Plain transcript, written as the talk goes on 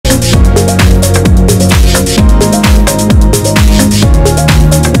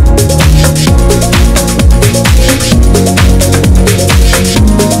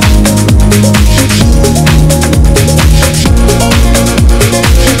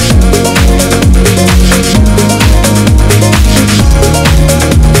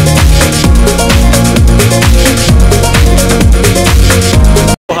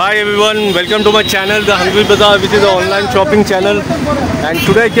Hi everyone, welcome to my channel, The Hungry Bazaar, which is an online shopping channel. And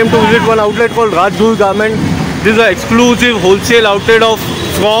today I came to visit one outlet called Rajguru Garment. This is an exclusive wholesale outlet of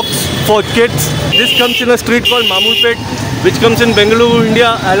frocks for kids. This comes in a street called Mamulpet, which comes in Bangalore,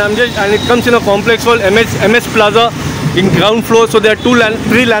 India, and it comes in a complex called MS Plaza in ground floor. So there are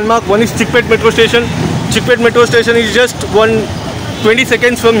three landmarks. One is Chickpet metro station. Chickpet metro station is just 20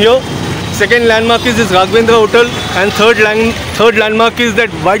 seconds from here. Second landmark is this Raghvendra hotel, and third landmark is that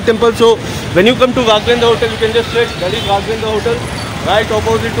white temple. So when you come to Raghvendra hotel, you can just check that is Raghvendra hotel. Right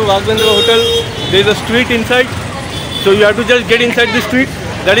opposite to Raghvendra hotel, there is a street inside. So you have to just get inside the street.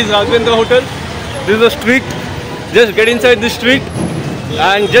 That is Raghvendra hotel. This is a street. Just get inside this street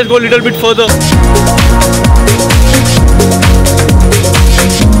and just go a little bit further.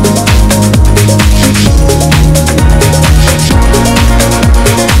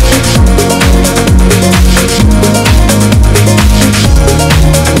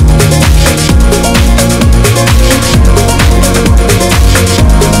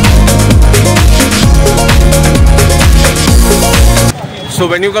 So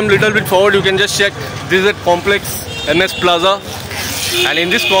when you come little bit forward, you can just check. This is a complex MS Plaza, and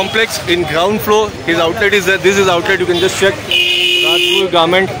in this complex, in ground floor, his outlet is there. This is outlet. You can just check. Rajguru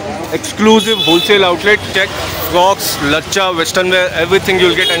Garment, exclusive wholesale outlet. Check frocks, lacha, western wear, everything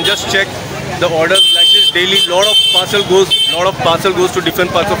you'll get, and just check the orders like this daily. Lot of parcel goes to different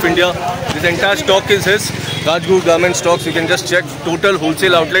parts of India. This entire stock is his. Rajguru Garment stocks. You can just check. Total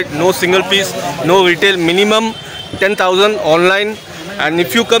wholesale outlet. No single piece, no retail. Minimum 10,000 online. And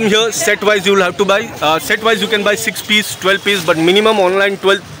if you come here set wise, you will have to buy set wise. You can buy 6 piece, 12 piece, but minimum online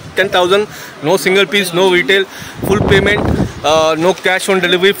 10,000. No single piece, no retail, full payment, no cash on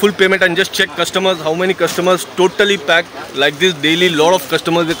delivery, full payment. And just check customers, how many customers, totally packed like this daily. Lot of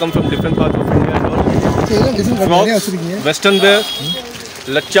customers, they come from different parts of India. Frocks, western wear,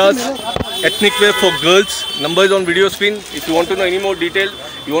 lachas, ethnic wear for girls. Number is on video screen. If you want to know any more detail,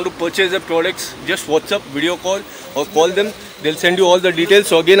 you want to purchase the products, just WhatsApp, video call, or call them. They'll send you all the details.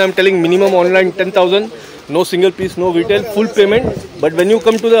 So again, I'm telling minimum online 10,000, no single piece, no retail, full payment. But when you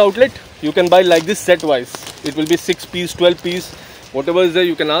come to the outlet, you can buy like this set wise. It will be 6 piece, 12 piece, whatever is there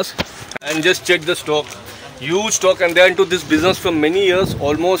you can ask. And just check the stock. Huge stock, and they are into this business for many years,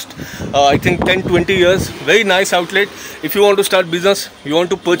 almost I think 10-20 years. Very nice outlet. If you want to start business, you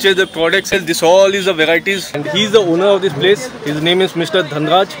want to purchase the products, this all is the varieties. And he is the owner of this place. His name is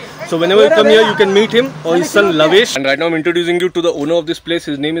Mr.Dhanraj. So whenever you come here, you can meet him or his son Lavesh. And right now I'm introducing you to the owner of this place.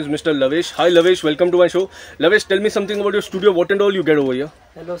 His name is Mr.Lavesh. Hi Lavesh, welcome to my show. Lavesh, tell me something about your studio. What and all you get over here?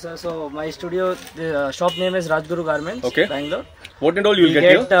 Hello sir. So my studio, the shop name is Rajguru Garments, okay. Bangalore. What and all you will get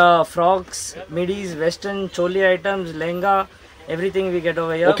here? We get frocks, midis, western, choli items, lehenga, everything we get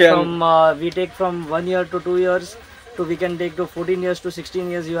over here. Okay, from we take from 1 year to 2 years, to we can take to 14 years to 16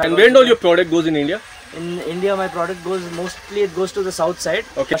 years. And where and all your product goes in India? In India, my product goes mostly, it goes to the south side.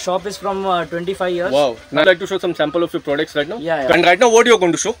 Okay. The shop is from 25 years. Wow. Now I'd like to show some sample of your products right now. Yeah. And right now, what you are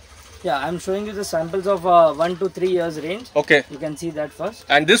going to show? Yeah, I'm showing you the samples of 1 to 3 years range. Okay. You can see that first.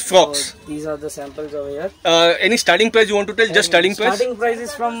 And this frocks. So these are the samples over here. Any starting price you want to tell? Just starting price? Starting price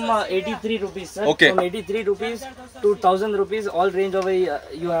is from 83 rupees, sir. Okay. From 83 rupees to 1000 rupees, all range over here.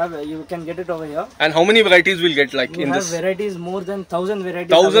 You can get it over here. And how many varieties will get like you in have this? Varieties more than 1000 varieties.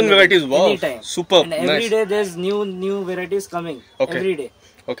 1000 varieties, wow. Anytime. Super. And every day there's new varieties coming. Okay. Every day.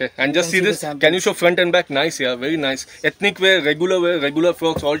 Okay, and just see this. Can you show front and back? Nice, yeah, very nice. Ethnic wear, regular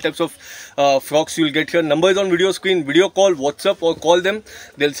frocks, all types of frocks you'll get here. Number is on video screen. Video call, WhatsApp, or call them.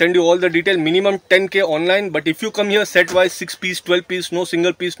 They'll send you all the detail. Minimum 10K online. But if you come here set wise, 6 piece, 12 piece, no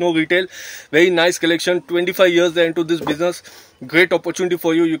single piece, no retail. Very nice collection. 25 years they're into this business. Great opportunity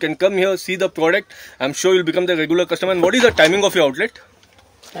for you. You can come here, see the product. I'm sure you'll become the regular customer. And what is the timing of your outlet?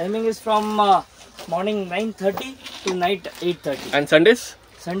 Timing is from morning 9:30 to night 8:30. And Sundays?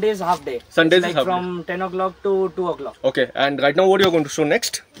 Sundays half day. Sundays like half from 10 o'clock to 2 o'clock. Okay, and right now what you're going to show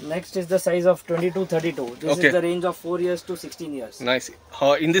next? Next is the size of 22-32. This is the range of 4 years to 16 years. Nice.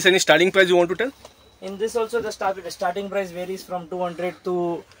 In this, any starting price you want to tell? In this also the starting price varies from 200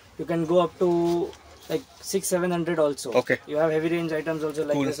 to, you can go up to like 600-700 also. Okay. You have heavy range items also,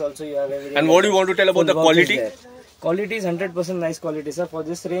 like this also you have heavy range. And what do you want to tell about the quality? Quality is 100% nice quality, sir. For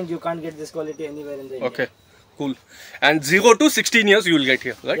this range you can't get this quality anywhere in the India. Okay. Cool. And 0 to 16 years you will get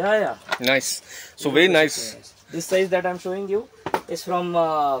here, right? Yeah. Nice. So very nice. This size that I'm showing you is from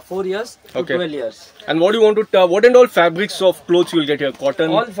 4 years to 12 years. And what do you want to what and all fabrics of clothes you will get here?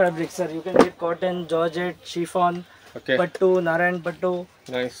 Cotton? All fabrics, sir. You can get cotton, georgette, chiffon, pattu, Narayan pattu.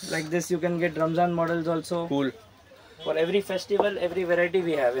 Nice. Like this you can get Ramzan models also. Cool. For every festival, every variety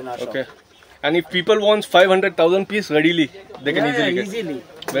we have in our shop. And if people want 500,000 piece readily, they can easily get. Easily.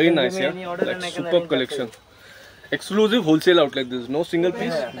 Very You can nice, give me yeah. any order Like and I can superb arrange that collection. for Exclusive wholesale outlet. This is no single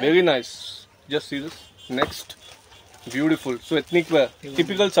piece. Yeah. Very nice. Just see this. Next. Beautiful. So ethnic wear.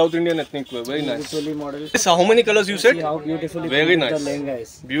 Typical South Indian ethnic wear. Very nice. Choli models. Yes, how many colors you said? See how beautifully Very printed nice. the lehenga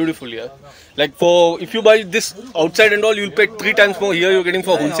is. Beautiful, yeah. Like for if you buy this outside and all, you'll pay 3 times more. Here you're getting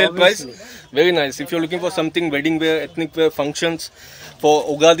for wholesale price. Very nice. If you're looking for something wedding wear, ethnic wear, functions, for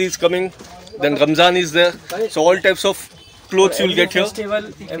Ugadi is coming, then Ramzan is there. So all types of clothes you'll get here. Festival,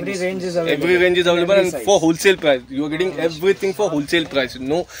 every range is available. Every range is available Every and size. for wholesale price. You are getting everything for wholesale price.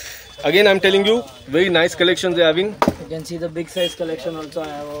 No, again I'm telling you, very nice collections they are having. You can see the big size collection also I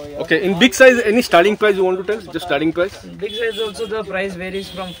have over here. Okay, in big size, any starting price you want to tell? Just starting price. In big size also the price varies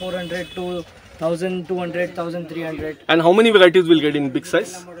from 400 to 1200, 1300. And how many varieties we'll get in big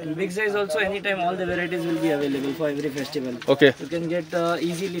size? In big size also anytime all the varieties will be available for every festival. Okay. You can get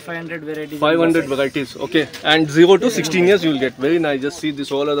easily 500 varieties. 500 varieties. Okay. And 0 to 16 years you will get. Very nice. Just see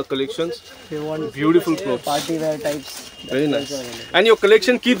this all other collections. If you want Beautiful clothes. party wear types. Very nice. And your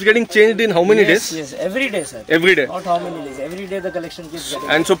collection keeps getting changed in how many days? Yes, every day, sir. Every day. Not how many days. Every day the collection keeps getting.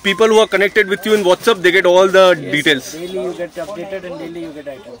 And so people who are connected with you in WhatsApp, they get all the details. Daily you get updated and daily you get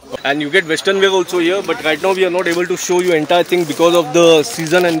items. And you get western wear also here, but right now we are not able to show you entire thing because of the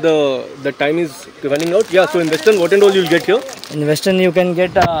season and the time is running out. Yeah, so in western, what and all you'll get here? In western you can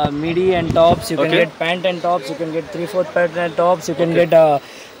get midi and tops, you can Okay. get pant and tops, you can get 3/4 pant and tops, you can get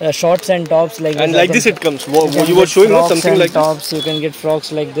shorts and tops like And this. like this it comes. You were showing us something like this. tops, you can get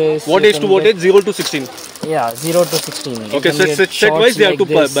frocks like this. What you age to can what get- age? 0 to 16. Yeah, 0 to 16. You Okay, can so get set shorts wise they have to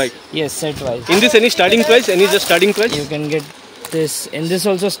this. buy. Yes, set wise. In this, any starting price? Any just starting price? You can get this. In this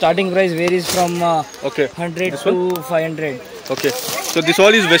also starting price varies from Okay. 100 This to one? 500. Okay. So this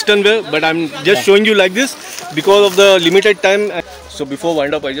all is western wear, but I'm just showing you like this because of the limited time. So before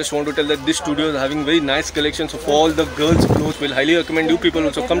wind up, I just want to tell that this studio is having very nice collections of all the girls' clothes. We'll highly recommend you people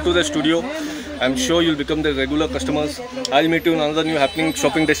also come to the studio. I'm sure you'll become the regular customers. I'll meet you in another new happening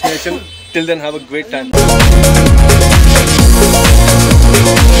shopping destination. Till then, have a great time.